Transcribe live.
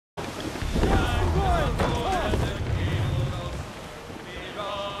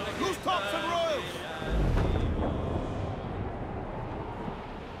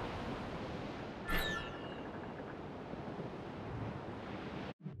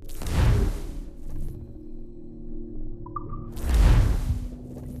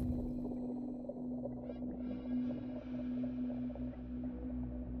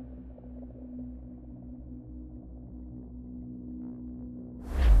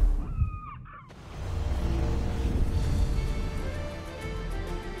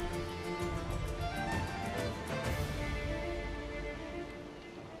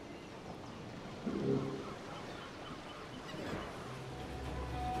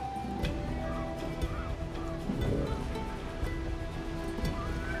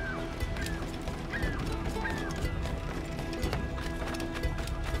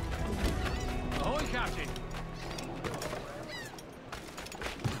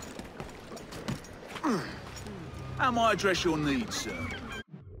How might I address your needs, sir?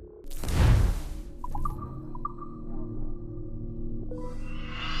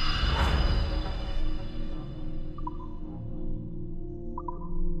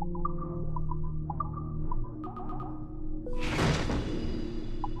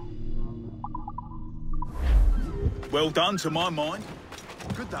 Well done, to my mind.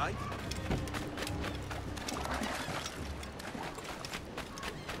 Good day.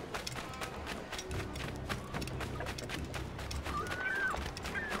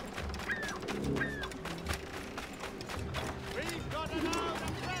 We've got an out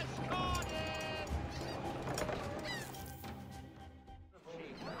and fresh cordon!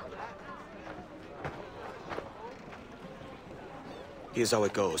 Here's how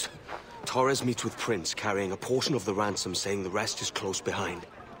it goes. Torres meets with Prince, carrying a portion of the ransom, saying the rest is close behind.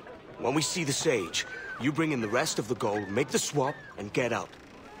 When we see the Sage, you bring in the rest of the gold, make the swap, and get out.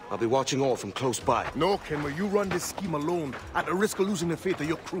 I'll be watching all from close by. No, Kenway, you run this scheme alone, at the risk of losing the faith of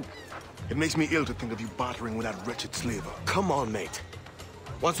your crew. It makes me ill to think of you bartering with that wretched slaver. Come on, mate.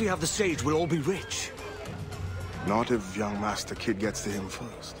 Once we have the Sage, we'll all be rich. Not if young Master Kid gets to him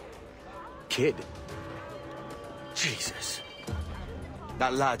first. Kid? Jesus.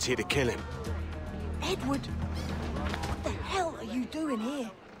 That lad's here to kill him. Edward, what the hell are you doing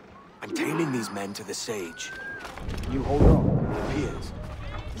here? I'm tailing these men to the Sage. You hold on. It appears.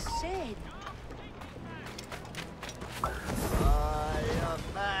 The Sage? You're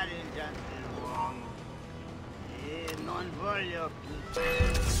bad in Wong. Non voglio più.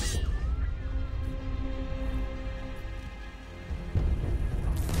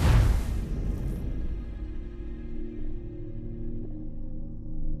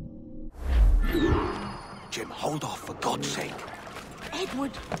 Jim, hold off, for God's sake.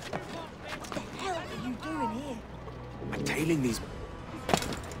 Edward, what the hell are you doing here? I'm tailing these...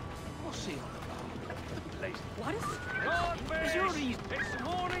 What's he on about? What is... Missouri's, it's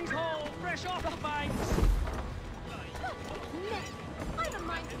morning call, fresh off the banks. Nick, I don't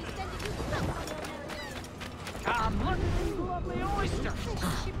mind if he's sending you stuff on your merry way. Come on, lovely oysters.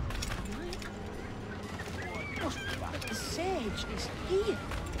 The Sage is here.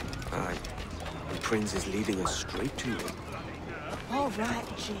 Aye. And Prince is leading us straight to him. All right,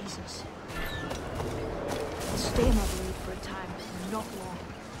 Jesus. I'll stay in my blade for a time, but not long.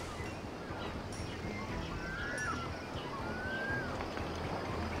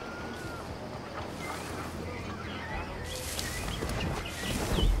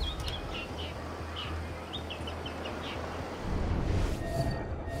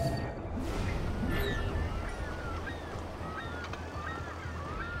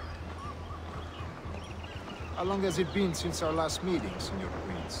 How long has it been since our last meeting, Senor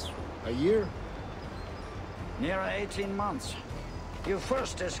Prince? A year? Near 18 months. You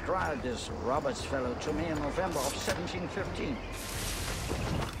first described this Roberts fellow to me in November of 1715.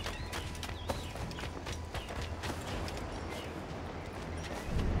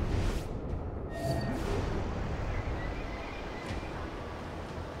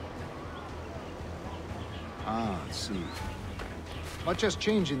 Ah, I see. Much has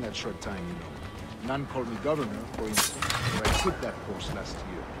changed in that short time, you know. None called me governor, for instance, where I took that course last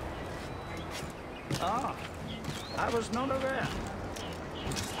year. Ah, I was not aware.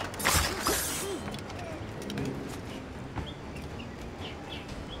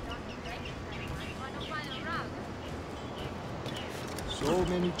 So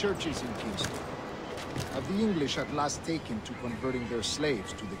many churches in Kingston. Have the English at last taken to converting their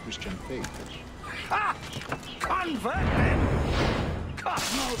slaves to the Christian faith? Ha! Convert them! God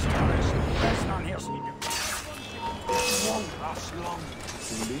knows, Torres. That's not here, speaker. Won't last long.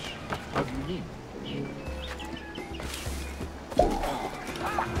 English? How do you mean?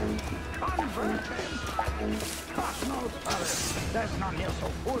 Convert them! God knows, Torres. That's not here so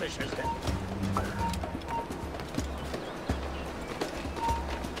foolish as that.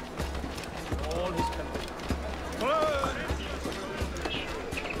 All his country.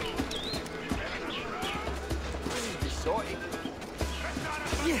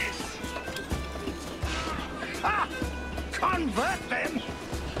 Yes! Ha! Convert them!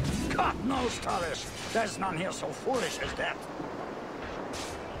 God knows, Torres. There's none here so foolish as that.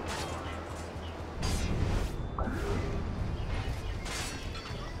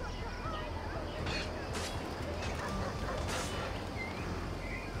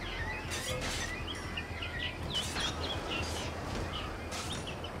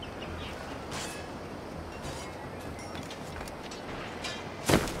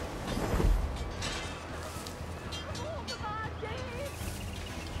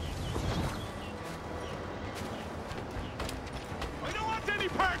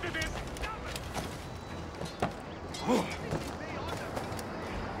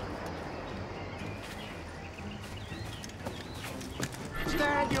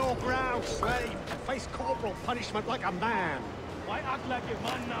 punishment like a man. Why act like a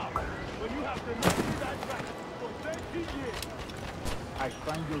man now, when you have to live with that rat for 30 years? I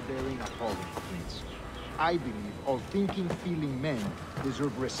find your daring appalling, Prince. I believe all thinking, feeling men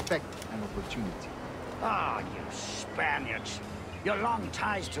deserve respect and opportunity. Ah, you Spaniards. Your long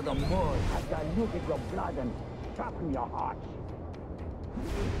ties to the Moors have diluted your blood and toughened your hearts.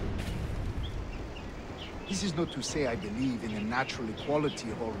 This is not to say I believe in the natural equality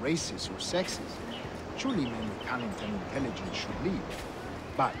of all races or sexes. Surely men with talent and intelligence should lead.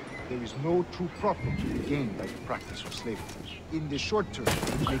 But there is no true profit to be gained by the practice of slavery. In the short term,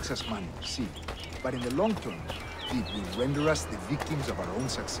 it makes us money, see. But in the long term, it will render us the victims of our own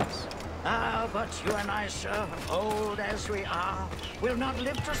success. Ah, but you and I, sir, old as we are, will not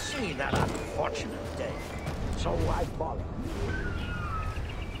live to see that unfortunate day. So I follow.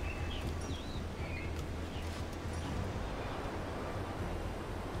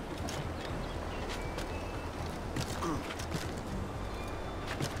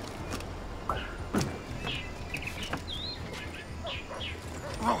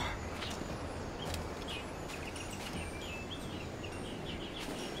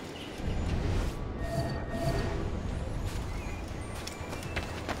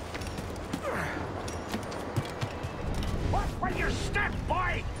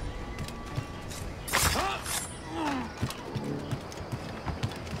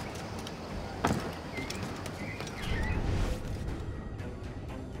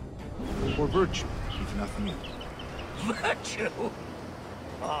 For virtue, if nothing else. Virtue?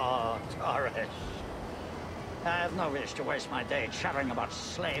 Oh, Torres. I have no wish to waste my day chattering about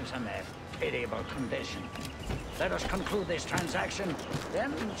slaves and their pitiable condition. Let us conclude this transaction,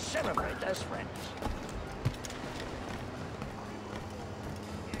 then celebrate as friends.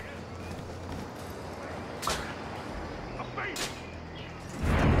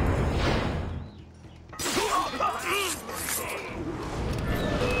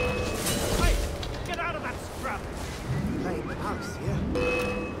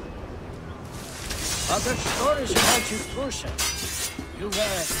 Other stories about you, Trucia. You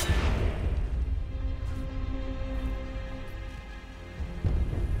were...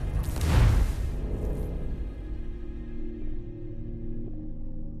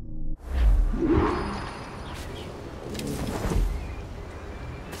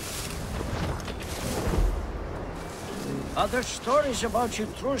 Other stories about you,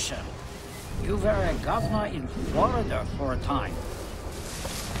 Trucia. You were a governor in Florida for a time.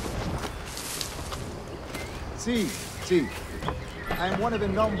 See. I am one of a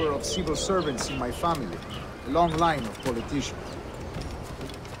number of civil servants in my family. A long line of politicians.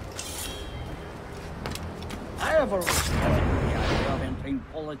 I have always thought the idea of entering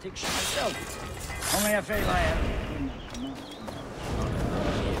politics myself. Only I feel I have...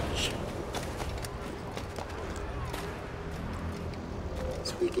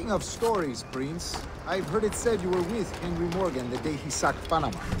 Speaking of stories, Prince, I've heard it said you were with Henry Morgan the day he sacked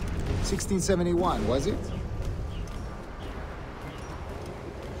Panama. 1671, was it?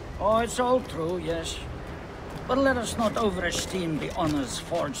 Oh, it's all true, yes. But let us not overesteem the honors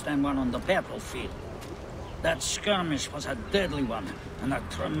forged and won on the battlefield. That skirmish was a deadly one, and a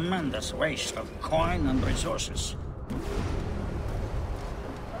tremendous waste of coin and resources.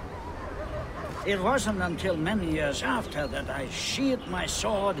 It wasn't until many years after that I sheathed my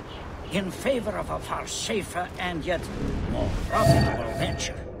sword in favor of a far safer and yet more profitable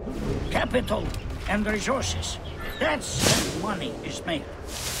venture. Capital and resources. That's when money is made.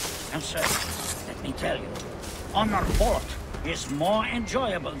 And sir, let me tell you, honor bought is more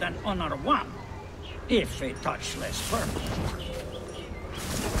enjoyable than honor won, if a touch less firm.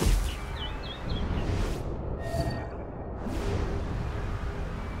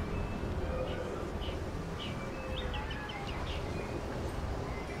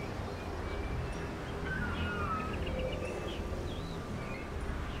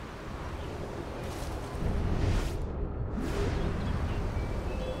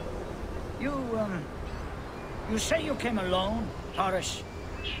 You say you came alone, Torres?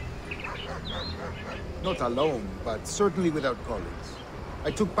 Not alone, but certainly without colleagues.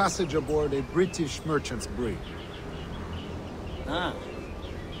 I took passage aboard a British merchant's brig. Ah.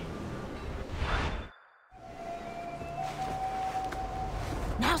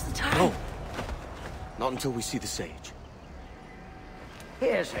 Now's the time. No. Not until we see the sage.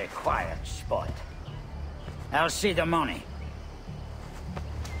 Here's a quiet spot. I'll see the money.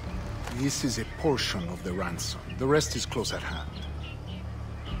 This is a portion of the ransom. The rest is close at hand.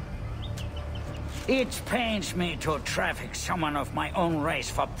 It pains me to traffic someone of my own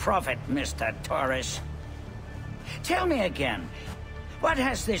race for profit, Mr. Torres. Tell me again, What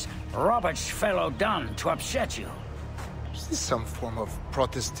has this Roberts fellow done to upset you? Is this some form of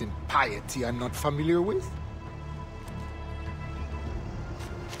Protestant piety I'm not familiar with?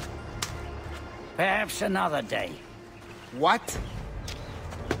 Perhaps another day. What?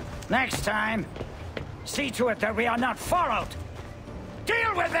 Next time, see to it that we are not followed.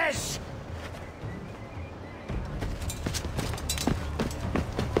 Deal with this!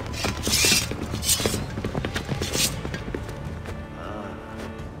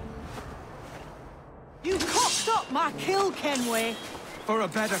 You cocked up my kill, Kenway. For a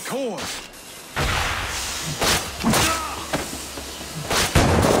better cause.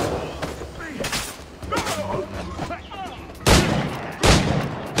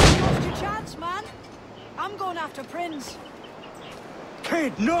 Lost your chance, man. I'm going after Prince.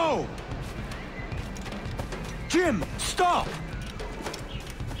 Kid, no! Jim, stop!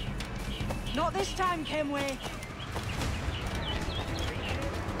 Not this time, Kenway.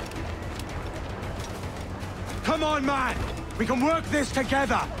 Come on, man! We can work this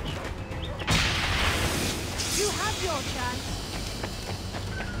together! You have your chance.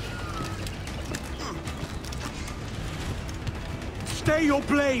 Stay your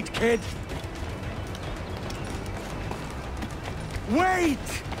blade, kid! Wait!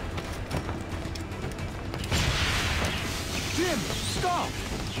 Jim, stop!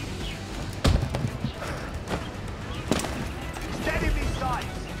 Steady me sights.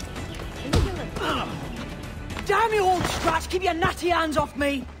 Damn you, old scratch! Keep your natty hands off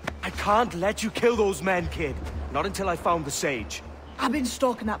me! I can't let you kill those men, kid. Not until I found the sage. I've been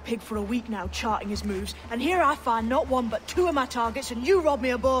stalking that pig for a week now, charting his moves, and here I find not one but two of my targets, and you rob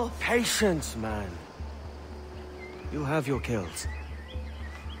me of both. Patience, man. You have your kills.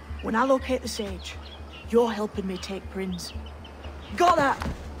 When I locate the sage, you're helping me take Prince. Got that?